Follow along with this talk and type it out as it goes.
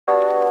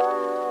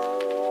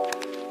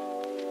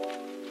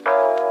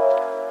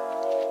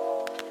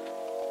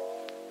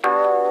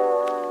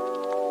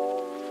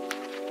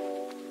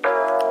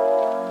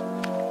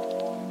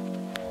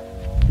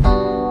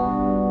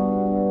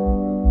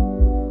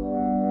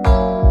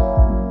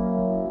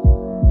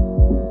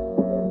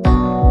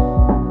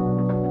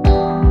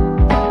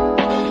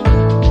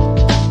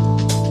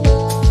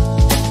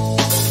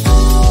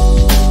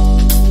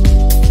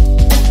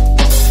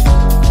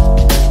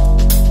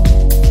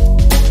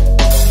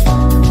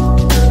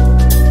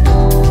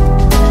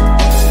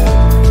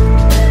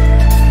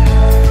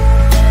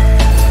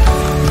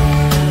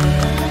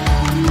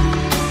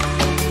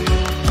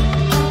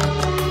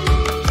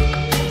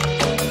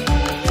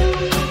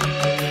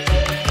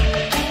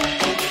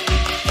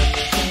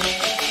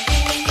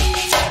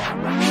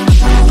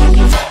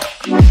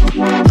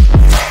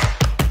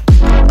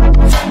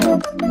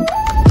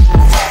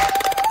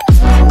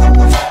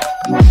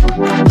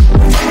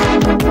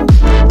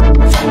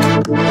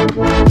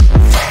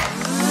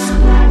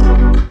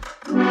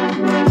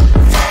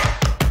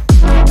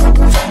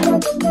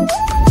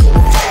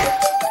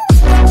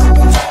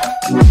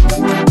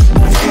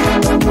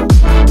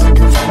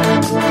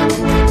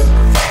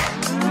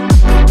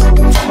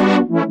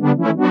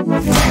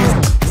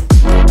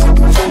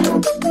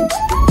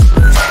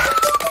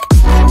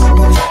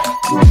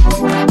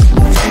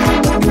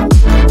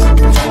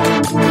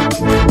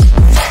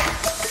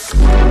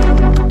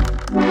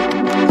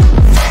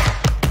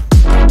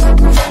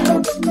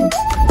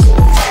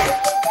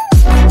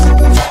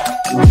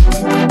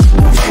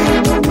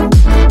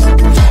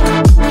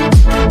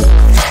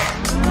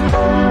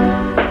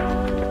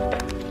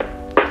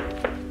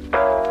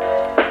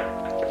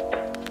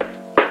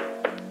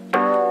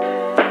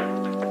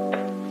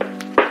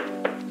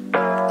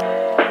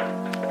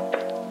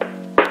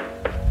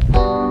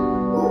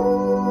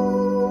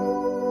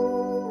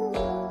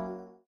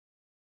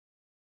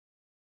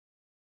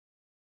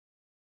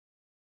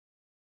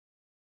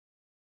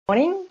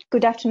Morning,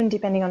 good afternoon,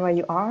 depending on where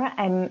you are.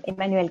 I'm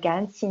Emmanuelle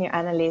Ganne, Senior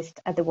Analyst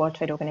at the World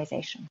Trade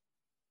Organization.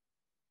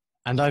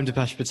 And I'm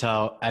Deepesh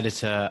Patel,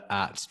 Editor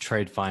at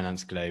Trade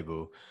Finance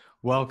Global.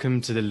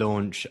 Welcome to the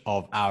launch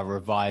of our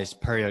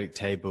revised periodic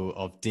table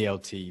of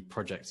DLT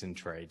projects in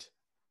trade.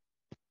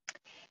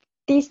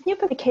 This new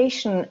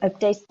publication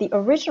updates the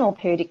original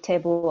periodic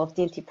table of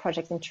DLT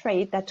projects in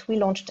trade that we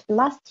launched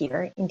last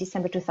year in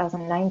December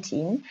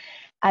 2019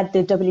 at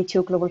the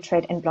WTO Global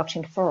Trade and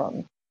Blockchain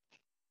Forum.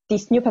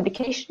 This new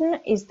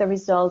publication is the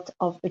result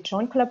of a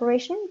joint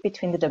collaboration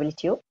between the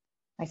WTO,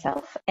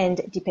 myself, and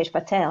Deepesh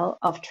Patel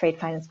of Trade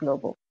Finance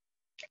Global.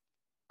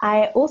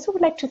 I also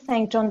would like to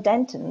thank John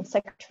Denton,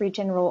 Secretary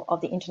General of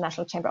the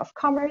International Chamber of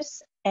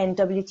Commerce, and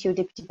WTO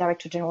Deputy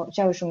Director General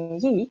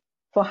Zhao Yi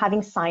for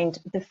having signed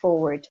the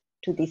foreword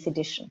to this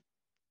edition.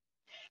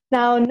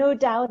 Now, no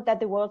doubt that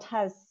the world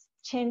has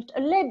changed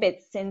a little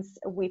bit since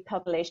we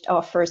published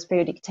our first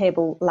periodic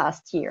table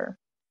last year.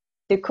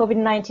 The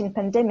COVID-19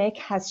 pandemic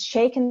has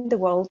shaken the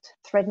world,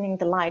 threatening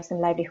the lives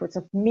and livelihoods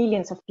of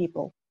millions of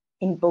people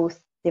in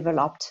both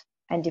developed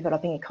and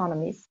developing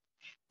economies,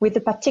 with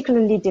a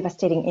particularly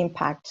devastating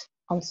impact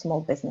on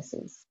small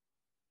businesses.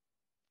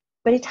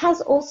 But it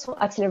has also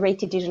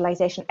accelerated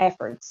digitalization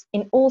efforts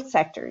in all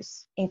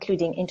sectors,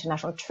 including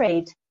international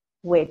trade,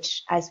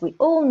 which, as we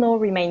all know,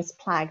 remains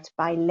plagued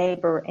by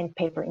labor and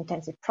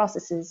paper-intensive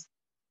processes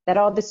that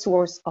are the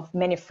source of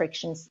many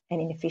frictions and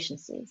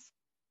inefficiencies.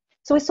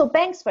 So we saw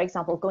banks, for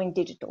example, going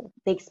digital.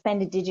 They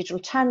expanded digital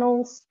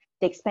channels,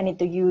 they expanded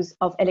the use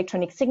of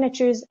electronic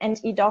signatures and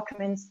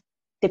e-documents,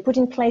 they put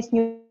in place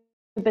new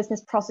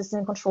business processes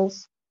and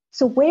controls.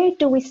 So where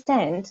do we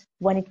stand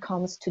when it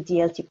comes to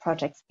DLT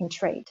projects in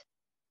trade?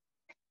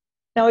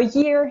 Now, a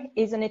year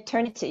is an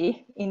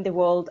eternity in the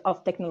world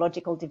of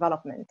technological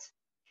development.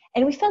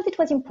 And we felt it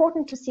was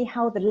important to see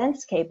how the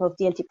landscape of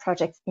DLT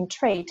projects in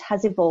trade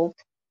has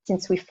evolved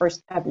since we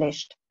first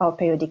published our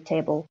periodic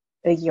table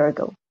a year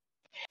ago.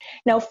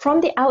 Now, from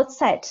the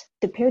outset,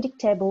 the periodic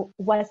table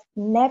was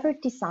never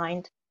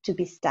designed to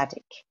be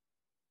static.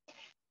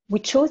 We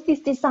chose this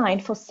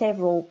design for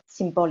several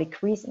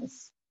symbolic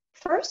reasons.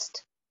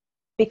 First,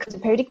 because the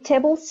periodic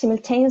table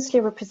simultaneously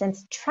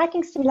represents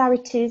tracking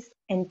similarities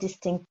and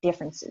distinct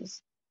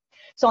differences.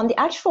 So on the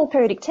actual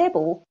periodic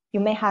table, you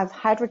may have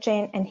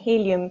hydrogen and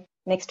helium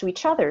next to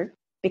each other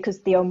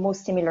because they are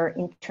most similar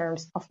in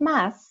terms of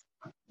mass,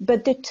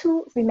 but the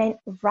two remain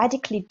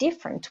radically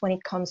different when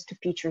it comes to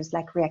features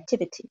like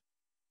reactivity.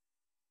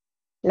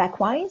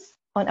 Likewise,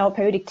 on our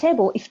periodic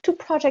table, if two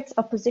projects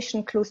are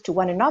positioned close to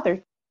one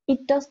another,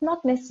 it does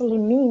not necessarily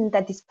mean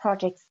that these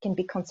projects can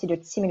be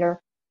considered similar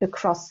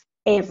across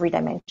every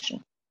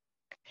dimension.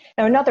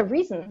 Now, another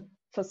reason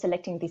for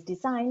selecting this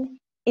design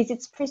is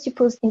its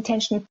presupposed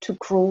intention to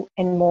grow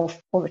and morph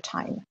over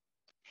time.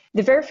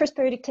 The very first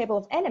periodic table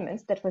of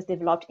elements that was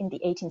developed in the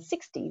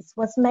 1860s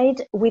was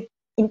made with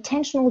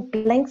intentional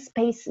blank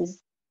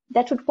spaces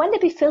that would one day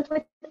be filled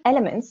with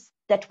elements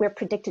that were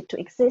predicted to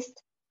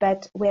exist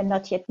but were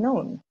not yet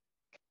known.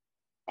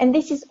 And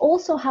this is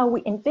also how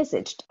we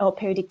envisaged our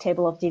periodic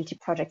table of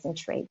DLT projects in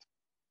trade,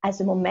 as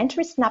a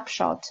momentary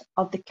snapshot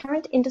of the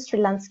current industry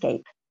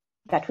landscape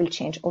that will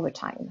change over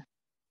time.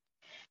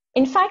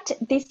 In fact,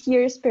 this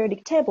year's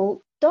periodic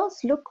table does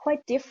look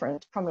quite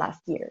different from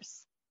last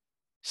year's.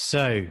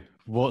 So,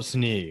 what's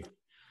new?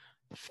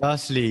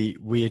 Firstly,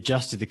 we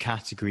adjusted the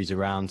categories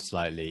around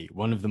slightly.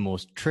 One of the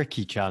most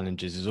tricky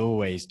challenges is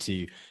always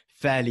to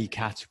fairly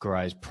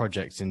categorize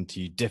projects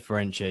into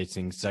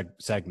differentiating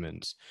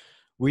segments.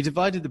 We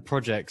divided the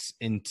projects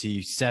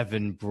into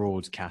 7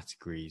 broad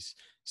categories: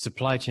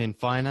 supply chain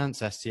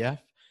finance, SCF,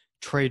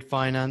 trade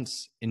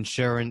finance,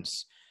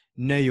 insurance,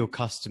 know your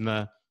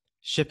customer,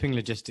 shipping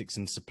logistics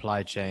and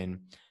supply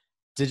chain,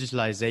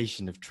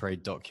 digitalization of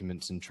trade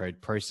documents and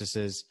trade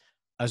processes,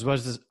 as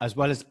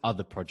well as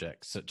other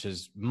projects such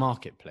as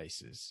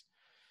marketplaces.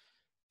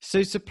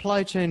 So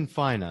supply chain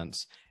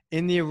finance,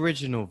 in the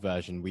original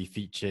version, we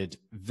featured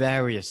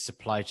various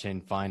supply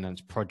chain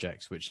finance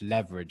projects which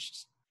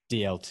leveraged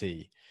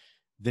DLT.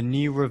 The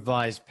new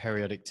revised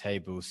periodic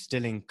table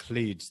still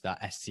includes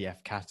that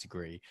SCF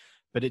category,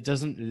 but it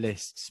doesn't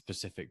list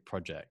specific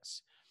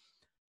projects.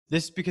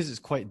 This is because it's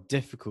quite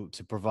difficult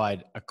to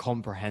provide a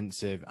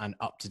comprehensive and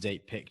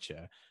up-to-date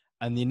picture,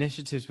 and the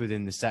initiatives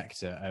within the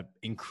sector are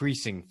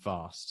increasing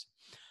fast.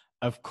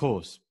 Of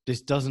course, this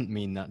doesn't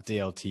mean that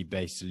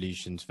DLT-based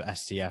solutions for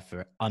SCF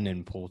are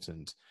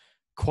unimportant.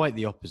 Quite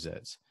the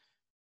opposite.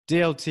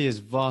 DLT is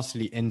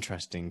vastly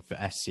interesting for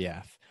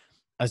SCF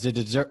as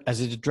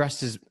it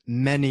addresses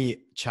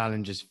many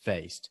challenges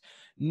faced,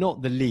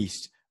 not the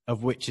least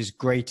of which is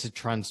greater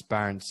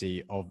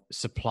transparency of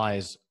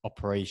suppliers'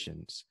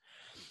 operations.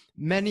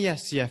 Many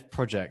SCF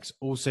projects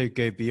also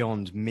go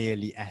beyond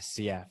merely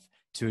SCF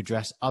to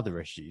address other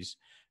issues.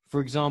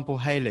 For example,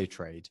 Halo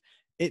Trade.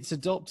 It's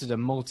adopted a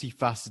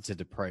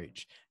multifaceted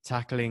approach,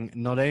 tackling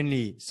not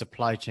only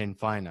supply chain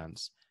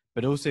finance,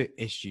 but also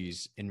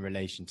issues in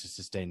relation to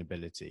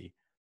sustainability.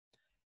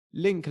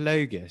 Link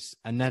Logos,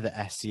 another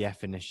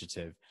SCF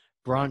initiative,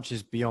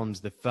 branches beyond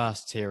the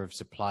first tier of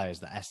suppliers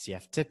that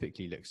SCF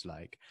typically looks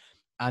like,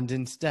 and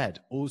instead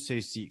also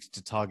seeks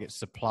to target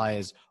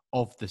suppliers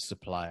of the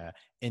supplier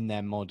in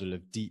their model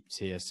of deep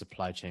tier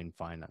supply chain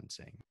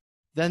financing.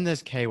 Then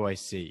there's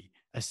KYC.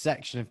 A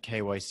section of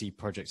KYC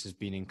projects has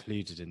been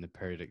included in the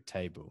periodic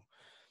table.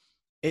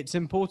 It's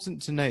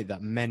important to note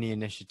that many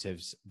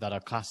initiatives that are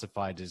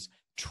classified as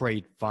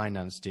trade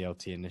finance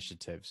DLT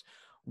initiatives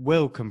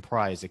will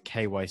comprise a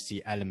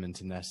KYC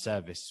element in their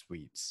service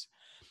suites.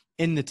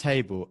 In the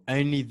table,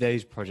 only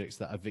those projects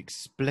that have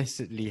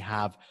explicitly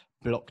have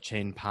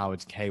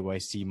blockchain-powered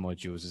KYC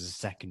modules as a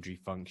secondary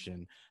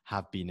function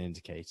have been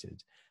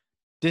indicated.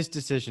 This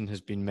decision has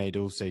been made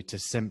also to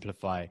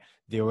simplify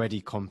the already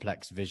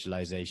complex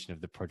visualization of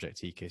the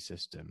project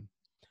ecosystem.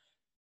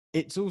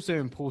 It's also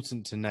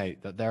important to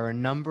note that there are a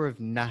number of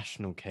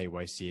national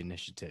KYC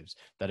initiatives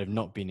that have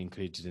not been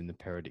included in the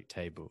periodic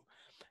table.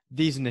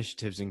 These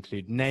initiatives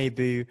include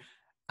NEBU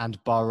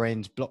and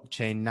Bahrain's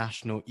Blockchain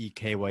National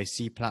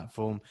eKYC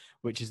platform,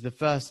 which is the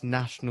first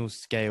national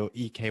scale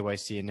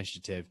eKYC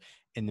initiative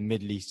in the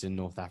Middle East and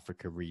North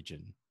Africa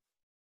region.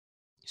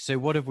 So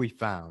what have we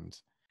found?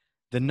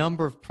 The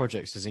number of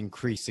projects has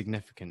increased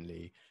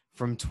significantly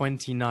from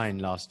 29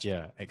 last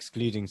year,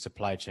 excluding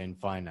supply chain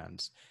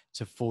finance,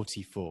 to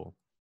 44.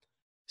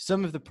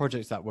 Some of the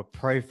projects that were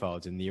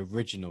profiled in the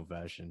original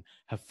version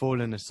have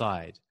fallen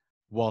aside,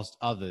 whilst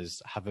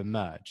others have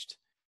emerged.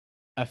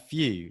 A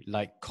few,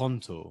 like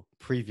Contour,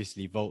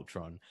 previously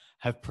Voltron,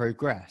 have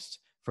progressed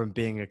from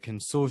being a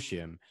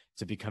consortium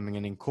to becoming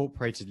an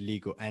incorporated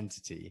legal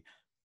entity,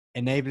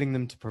 enabling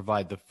them to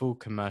provide the full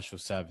commercial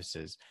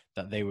services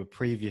that they were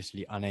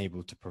previously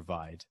unable to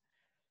provide.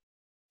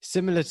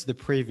 Similar to the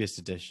previous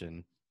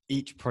edition,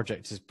 each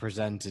project is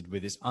presented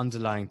with its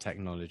underlying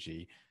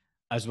technology,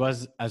 as well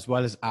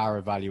as our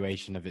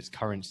evaluation of its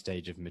current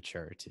stage of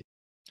maturity.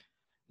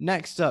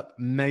 Next up,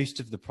 most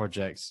of the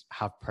projects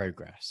have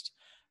progressed.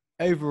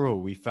 Overall,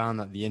 we found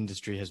that the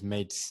industry has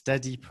made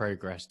steady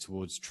progress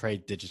towards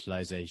trade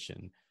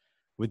digitalization,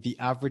 with the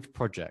average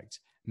project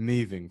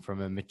moving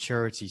from a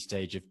maturity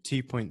stage of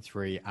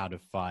 2.3 out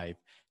of 5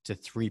 to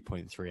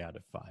 3.3 out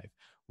of 5,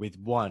 with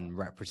 1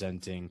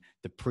 representing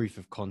the proof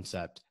of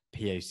concept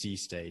POC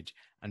stage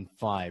and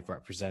 5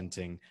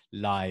 representing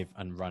live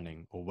and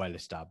running or well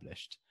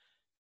established.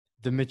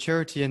 The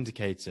maturity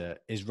indicator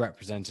is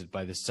represented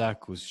by the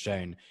circles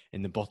shown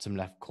in the bottom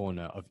left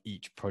corner of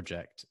each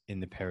project in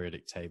the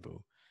periodic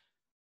table.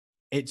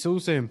 It's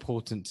also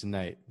important to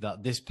note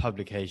that this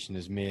publication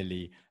is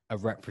merely a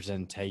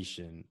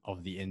representation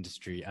of the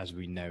industry as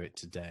we know it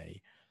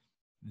today.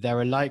 There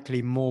are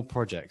likely more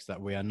projects that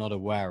we are not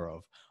aware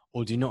of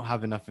or do not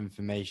have enough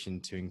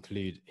information to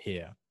include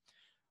here.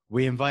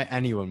 We invite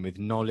anyone with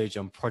knowledge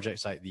on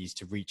projects like these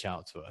to reach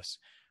out to us.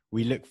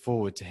 We look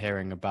forward to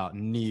hearing about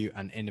new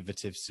and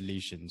innovative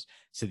solutions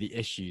to the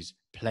issues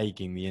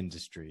plaguing the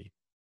industry.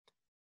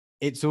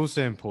 It's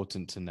also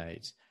important to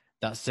note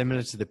that,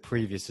 similar to the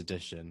previous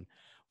edition,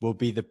 will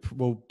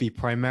be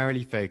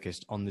primarily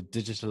focused on the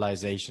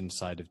digitalization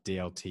side of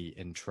DLT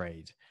in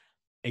trade,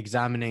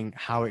 examining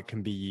how it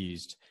can be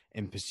used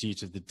in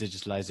pursuit of the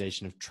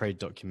digitalization of trade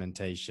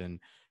documentation,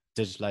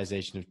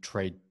 digitalization of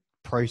trade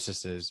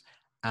processes,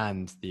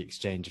 and the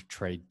exchange of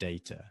trade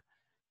data.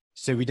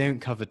 So we don't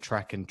cover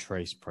track and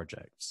trace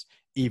projects,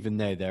 even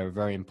though they're a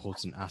very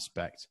important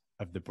aspect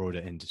of the broader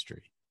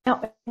industry. Now,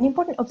 an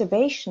important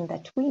observation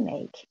that we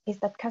make is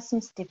that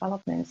customs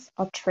developments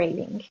are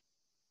trailing,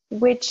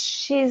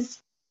 which is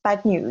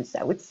bad news,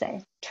 I would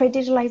say. Trade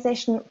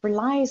digitalization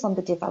relies on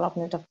the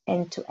development of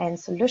end-to-end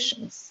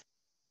solutions.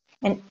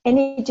 And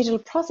any digital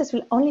process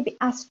will only be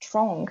as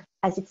strong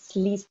as its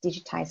least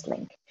digitized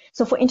link.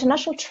 So for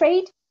international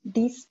trade,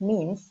 this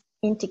means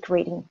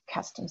integrating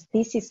customs.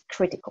 This is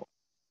critical.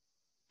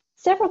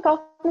 Several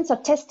governments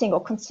are testing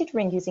or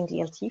considering using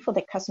DLT for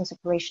their customs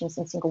operations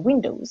in single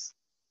windows,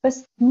 but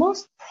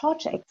most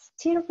projects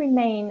still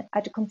remain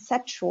at a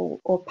conceptual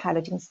or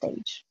piloting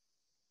stage.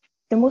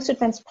 The most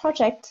advanced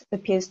project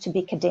appears to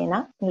be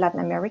Ganne in Latin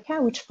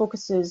America, which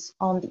focuses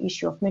on the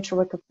issue of mutual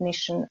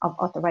recognition of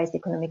authorized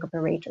economic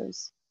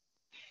operators.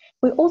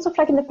 We also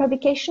flag in the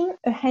publication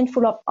a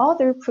handful of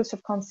other proofs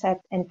of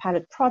concept and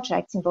pilot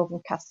projects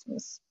involving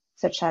customs,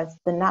 such as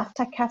the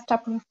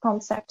NAFTA-CAFTA proof of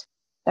concept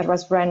that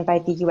was run by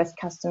the US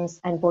Customs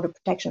and Border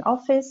Protection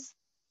Office,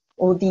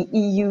 or the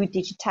EU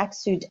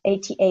Digitaxud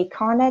ATA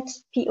Carnet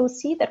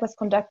POC that was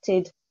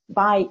conducted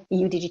by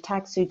EU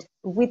Digitaxud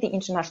with the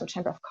International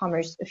Chamber of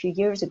Commerce a few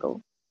years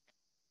ago,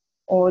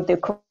 or the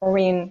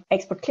Korean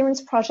Export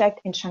Clearance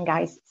Project and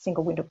Shanghai's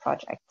Single Window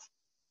Project.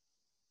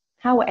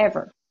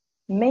 However,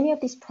 many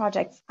of these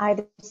projects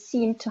either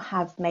seem to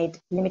have made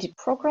limited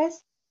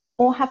progress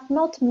or have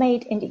not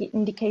made any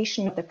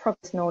indication of the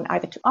progress known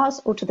either to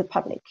us or to the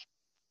public.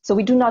 So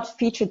we do not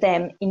feature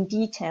them in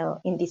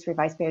detail in this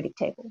revised periodic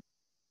table.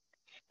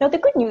 Now, the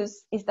good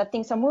news is that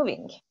things are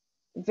moving.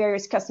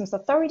 Various customs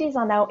authorities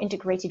are now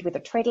integrated with the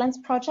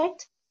TradeLens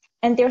project,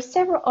 And there are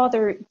several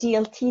other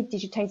DLT,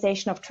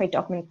 digitization of trade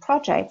document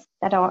projects,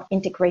 that are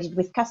integrated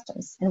with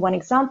customs. And one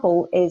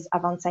example is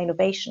Avanza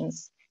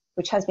Innovations,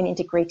 which has been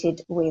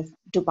integrated with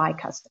Dubai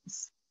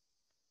Customs.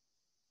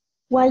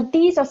 While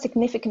these are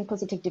significant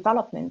positive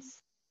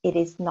developments, it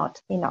is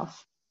not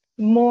enough.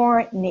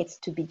 More needs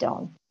to be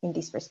done in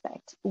this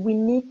respect. We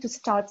need to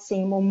start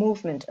seeing more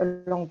movement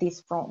along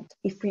this front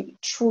if we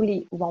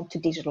truly want to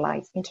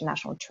digitalize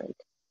international trade.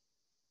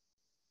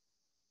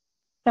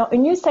 Now, a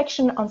new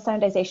section on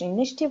Standardization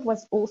Initiative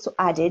was also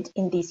added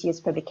in this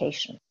year's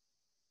publication.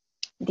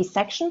 This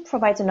section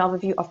provides an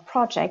overview of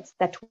projects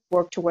that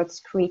work towards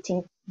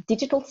creating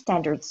digital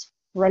standards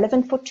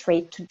relevant for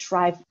trade to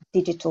drive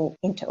digital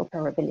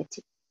interoperability.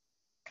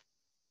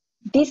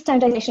 These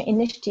standardization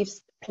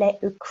initiatives play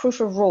a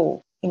crucial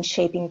role in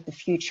shaping the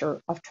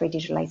future of trade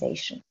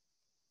digitalization.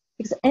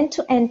 Because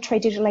end-to-end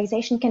trade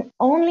digitalization can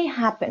only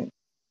happen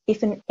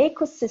if an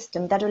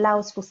ecosystem that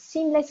allows for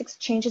seamless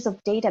exchanges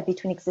of data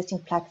between existing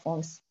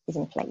platforms is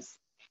in place.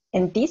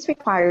 And this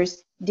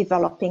requires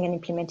developing and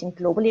implementing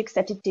globally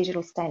accepted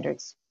digital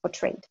standards for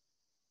trade.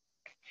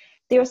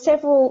 There are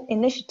several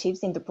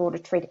initiatives in the broader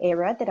trade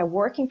area that are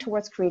working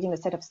towards creating a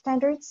set of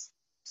standards.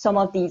 Some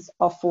of these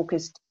are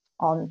focused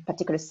on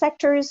particular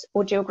sectors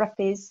or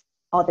geographies.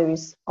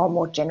 Others are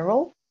more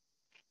general.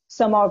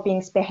 Some are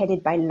being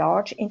spearheaded by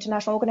large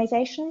international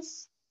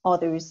organizations,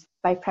 others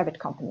by private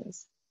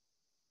companies.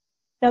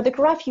 Now, the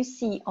graph you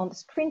see on the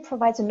screen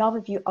provides an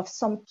overview of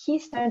some key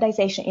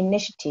standardization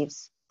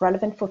initiatives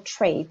relevant for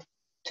trade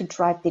to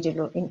drive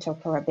digital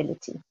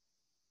interoperability.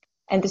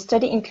 And the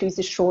study includes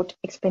a short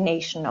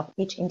explanation of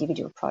each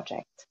individual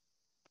project.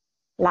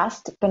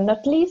 Last but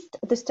not least,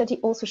 the study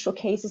also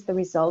showcases the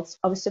results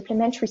of a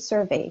supplementary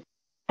survey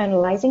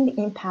analyzing the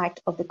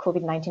impact of the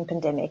COVID-19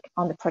 pandemic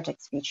on the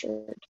projects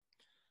featured.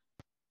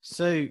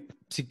 So,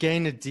 to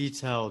gain a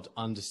detailed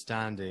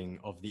understanding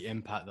of the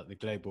impact that the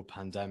global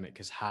pandemic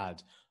has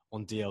had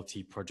on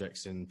DLT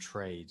projects in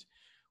trade,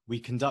 we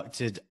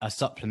conducted a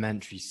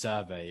supplementary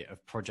survey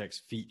of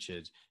projects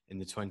featured in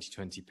the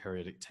 2020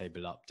 periodic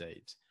table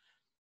update.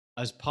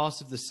 As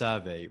part of the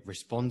survey,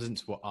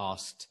 respondents were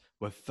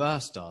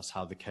first asked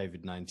how the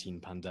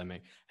COVID-19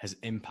 pandemic has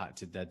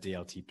impacted their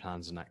DLT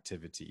plans and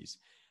activities.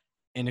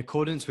 In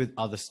accordance with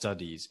other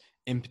studies,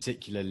 in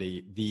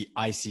particularly the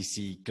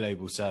ICC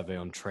Global Survey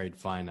on Trade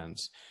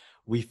Finance,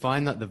 we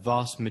find that the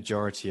vast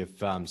majority of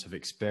firms have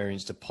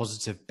experienced a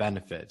positive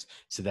benefit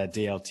to their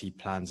DLT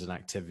plans and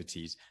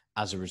activities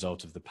as a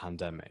result of the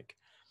pandemic.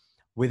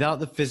 Without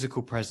the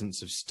physical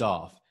presence of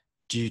staff,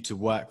 due to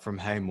work from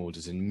home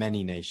orders in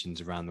many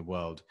nations around the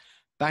world,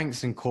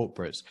 banks and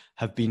corporates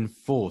have been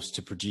forced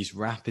to produce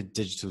rapid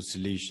digital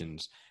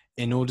solutions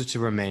in order to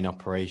remain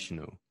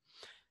operational.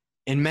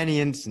 In many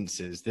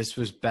instances, this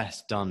was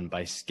best done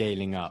by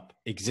scaling up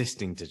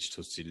existing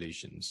digital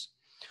solutions.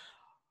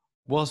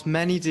 Whilst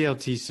many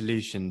DLT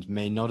solutions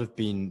may not have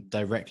been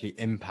directly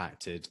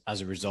impacted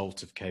as a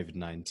result of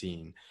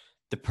COVID-19,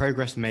 the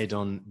progress made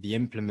on the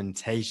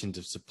implementations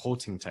of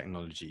supporting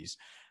technologies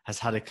has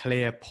had a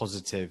clear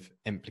positive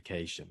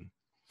implication.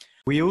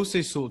 We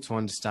also sought to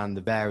understand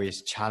the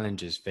various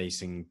challenges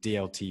facing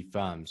DLT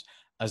firms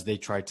as they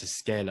try to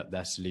scale up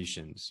their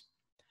solutions.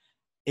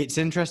 It's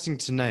interesting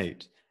to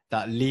note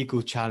that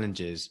legal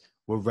challenges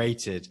were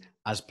rated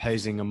as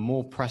posing a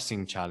more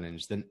pressing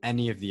challenge than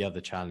any of the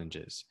other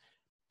challenges.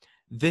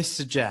 This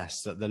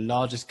suggests that the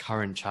largest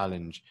current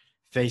challenge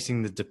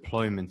facing the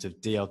deployment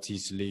of DLT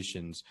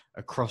solutions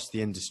across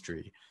the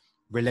industry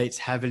relates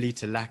heavily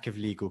to lack of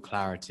legal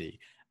clarity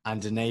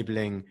and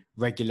enabling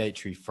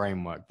regulatory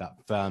framework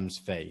that firms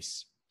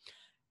face.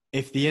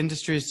 If the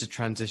industry is to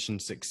transition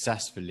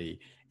successfully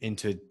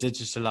into a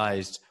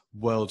digitalized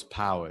world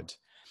powered,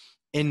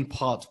 in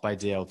part by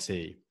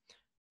DLT,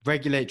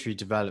 regulatory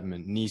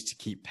development needs to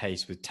keep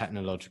pace with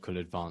technological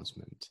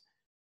advancement.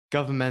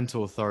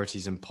 Governmental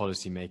authorities and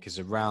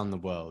policymakers around the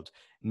world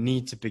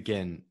need to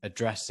begin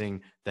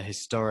addressing the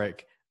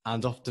historic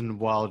and often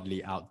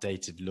wildly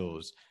outdated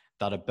laws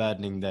that are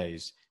burdening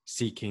those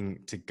seeking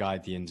to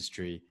guide the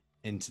industry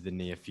into the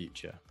near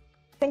future.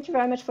 Thank you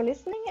very much for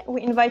listening.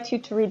 We invite you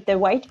to read the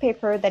white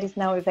paper that is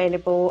now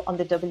available on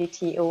the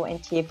WTO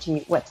and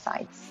TFG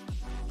websites.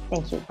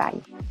 Thank you.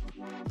 Bye.